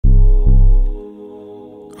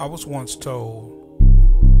I was once told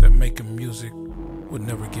that making music would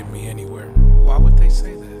never get me anywhere. Why would they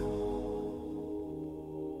say that?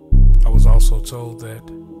 I was also told that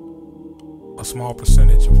a small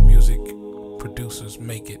percentage of music producers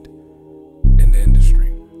make it in the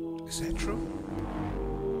industry. Is that true?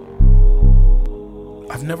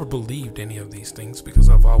 I've never believed any of these things because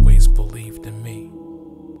I've always believed in me.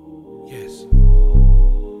 Yes.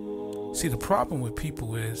 See, the problem with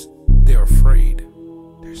people is they're afraid.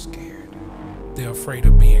 They're scared. They're afraid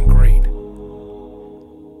of being great.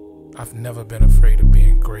 I've never been afraid of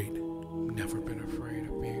being great. Never been afraid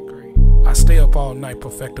of being great. I stay up all night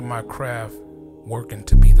perfecting my craft, working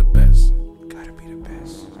to be the best. Gotta be the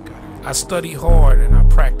best. I study hard and I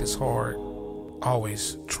practice hard,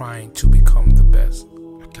 always trying to become the best.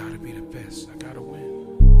 I gotta be the best. I gotta win.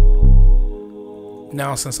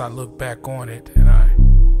 Now, since I look back on it and I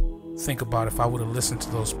think about if I would have listened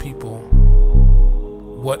to those people,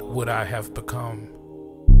 what would I have become?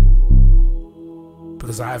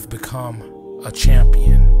 Because I've become a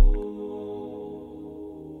champion.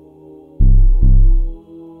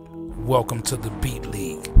 Welcome to the Beat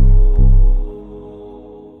League.